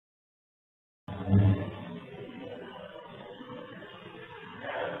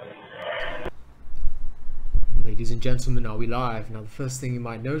Ladies and gentlemen, are we live? Now the first thing you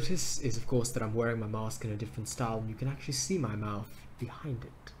might notice is of course that I'm wearing my mask in a different style and you can actually see my mouth behind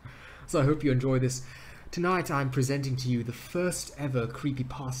it. So I hope you enjoy this. Tonight I'm presenting to you the first ever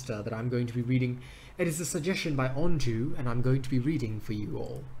creepypasta that I'm going to be reading. It is a suggestion by Onju and I'm going to be reading for you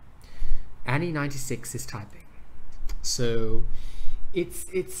all. Annie96 is typing. So it's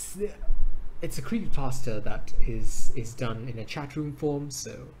a creepypasta that is done in a chat room form,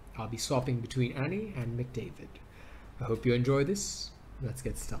 so I'll be swapping between Annie and McDavid. I hope you enjoy this. Let's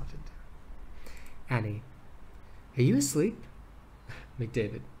get started. Annie, are you asleep?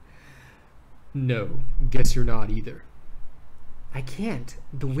 McDavid, no, guess you're not either. I can't.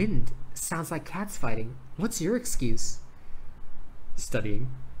 The wind sounds like cats fighting. What's your excuse?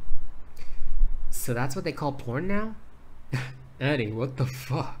 Studying. So that's what they call porn now? Annie, what the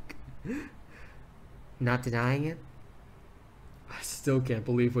fuck? Not denying it? I still can't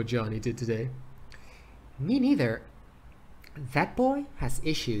believe what Johnny did today. Me neither. That boy has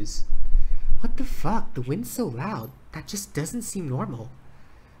issues. What the fuck? The wind's so loud. That just doesn't seem normal.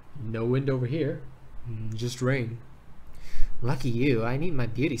 No wind over here. Just rain. Lucky you. I need my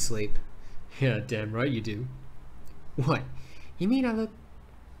beauty sleep. Yeah, damn right you do. What? You mean I look...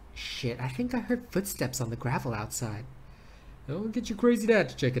 Shit, I think I heard footsteps on the gravel outside. Oh, get your crazy dad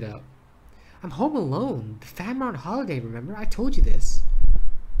to check it out. I'm home alone. The fam are on holiday, remember? I told you this.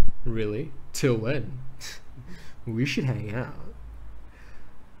 Really? Till when? We should hang out.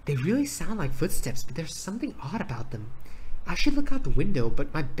 They really sound like footsteps, but there's something odd about them. I should look out the window,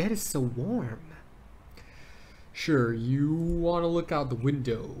 but my bed is so warm. Sure, you want to look out the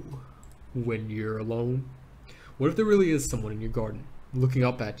window when you're alone? What if there really is someone in your garden looking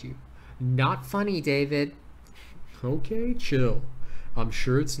up at you? Not funny, David. Okay, chill. I'm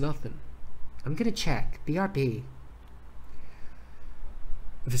sure it's nothing. I'm gonna check. BRB.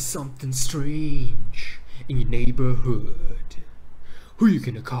 There's something strange in your neighborhood. Who you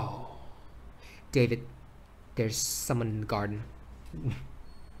gonna call? David, there's someone in the garden.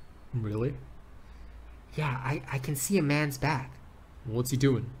 Really? Yeah, I can see a man's back. What's he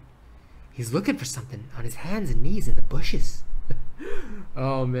doing? He's looking for something on his hands and knees in the bushes.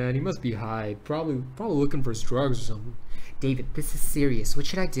 Oh man, he must be high. Probably looking for his drugs or something. David, this is serious. What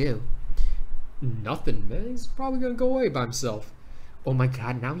should I do? Nothing, man. He's probably gonna go away by himself. Oh my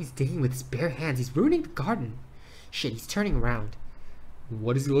god, now he's digging with his bare hands. He's ruining the garden. Shit, he's turning around.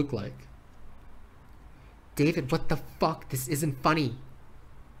 What does he look like? David, what the fuck? This isn't funny.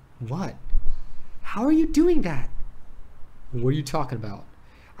 What? How are you doing that? What are you talking about?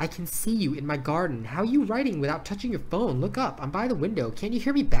 I can see you in my garden. How are you writing without touching your phone? Look up. I'm by the window. Can't you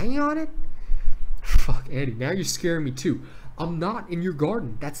hear me banging on it? Fuck, Andy, now you're scaring me too. I'm not in your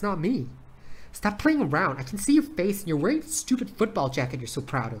garden. That's not me. Stop playing around. I can see your face and you're wearing the stupid football jacket you're so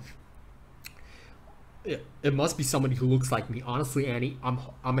proud of. It must be somebody who looks like me. Honestly, Annie, I'm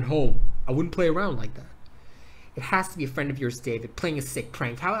at home. I wouldn't play around like that. It has to be a friend of yours, David, playing a sick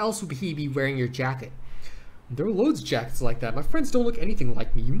prank. How else would he be wearing your jacket? There are loads of jackets like that. My friends don't look anything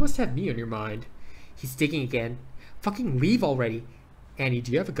like me. You must have me on your mind. He's digging again. Fucking leave already. Annie,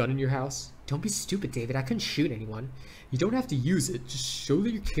 do you have a gun in your house? Don't be stupid, David. I couldn't shoot anyone. You don't have to use it. Just show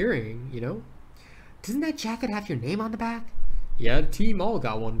that you're carrying, you know? Doesn't that jacket have your name on the back? Yeah, the team all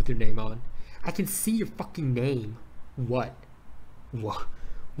got one with your name on. I can see your fucking name. What? What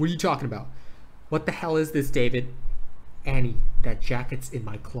are you talking about? What the hell is this, David? Annie, that jacket's in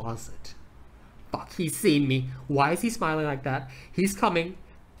my closet. Fuck, he's seen me. Why is he smiling like that? He's coming.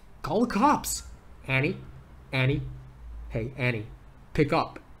 Call the cops. Annie? Annie? Hey, Annie. Pick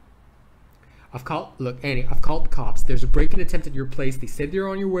up. Look, Annie, I've called the cops. There's a break-in attempt at your place. They said they're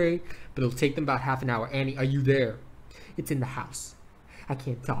on your way, but it'll take them about half an hour. Annie, are you there? It's in the house. I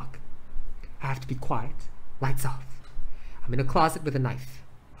can't talk. I have to be quiet. Lights off. I'm in a closet with a knife.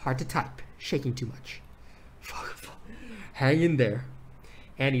 Hard to type. Shaking too much. Fuck. Hang in there.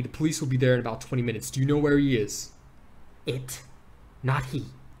 Annie, the police will be there in about 20 minutes. Do you know where he is? It. Not he.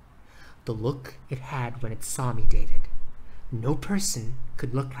 The look it had when it saw me, David. No person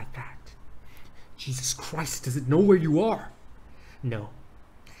could look like that. Jesus Christ, does it know where you are? No.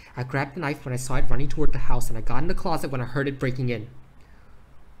 I grabbed the knife when I saw it running toward the house and I got in the closet when I heard it breaking in.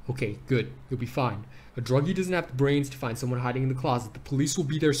 Okay, good. You'll be fine. A druggie doesn't have the brains to find someone hiding in the closet. The police will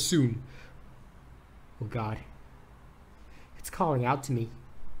be there soon. Oh God. It's calling out to me.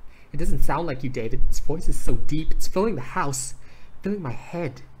 It doesn't sound like you, David. Its voice is so deep. It's filling the house. Filling my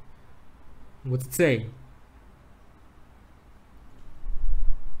head. What's it saying?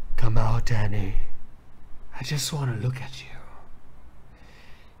 Come out, Annie. I just want to look at you.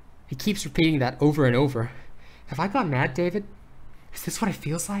 He keeps repeating that over and over. Have I gone mad, David? Is this what it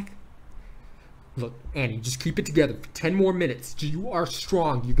feels like? Look, Annie, just keep it together for 10 more minutes. You are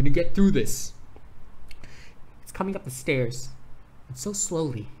strong. You're gonna get through this. It's coming up the stairs. And so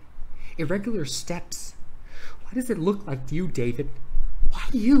slowly. Irregular steps. Why does it look like you, David? Why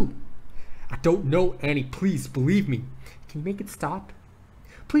you? I don't know, Annie. Please, believe me. Can you make it stop?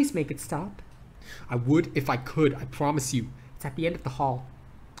 Please make it stop. I would if I could. I promise you. It's at the end of the hall.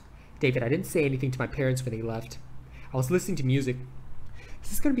 David, I didn't say anything to my parents when they left. I was listening to music. Is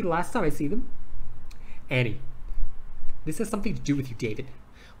this gonna be the last time I see them? Annie, this has something to do with you, David.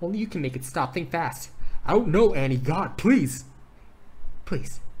 Only you can make it stop. Think fast. I don't know, Annie. God, please.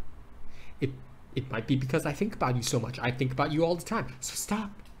 Please. It might be because I think about you so much. I think about you all the time. So stop.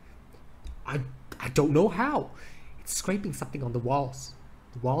 I don't know how. It's scraping something on the walls.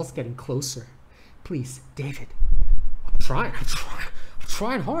 The wall's getting closer. Please, David. I'm trying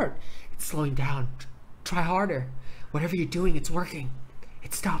hard. It's slowing down. Try harder. Whatever you're doing, it's working.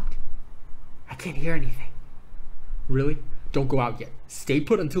 It stopped. I can't hear anything. Really? Don't go out yet. Stay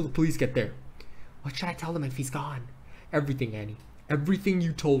put until the police get there. What should I tell them if he's gone? Everything, Annie. Everything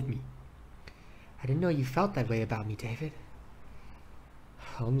you told me. I didn't know you felt that way about me, David.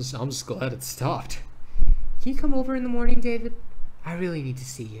 I'm just glad it stopped. Can you come over in the morning, David? I really need to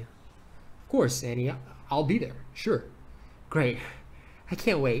see you. Of course, Annie. I'll be there. Sure. Great. I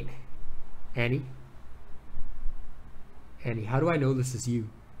can't wait. Annie? Annie, how do I know this is you?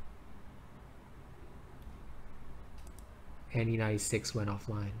 Annie96 went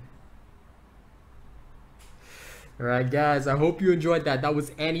offline. Alright guys, I hope you enjoyed that. That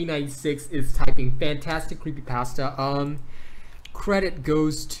was Annie96 is typing fantastic creepypasta. Credit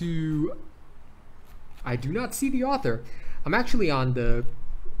goes to... I do not see the author. I'm actually on the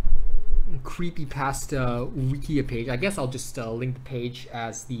Creepypasta Wikia page. I guess I'll just link the page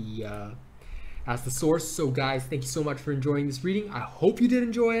as the source. So guys, thank you so much for enjoying this reading. I hope you did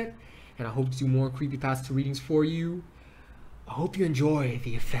enjoy it, and I hope to do more creepypasta readings for you. I hope you enjoy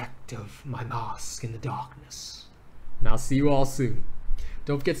the effect of my mask in the darkness. And I'll see you all soon.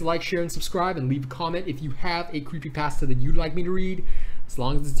 Don't forget to like, share, and subscribe, and leave a comment if you have a creepypasta that you'd like me to read. As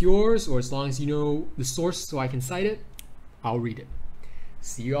long as it's yours, or as long as you know the source so I can cite it, I'll read it.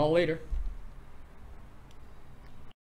 See you all later.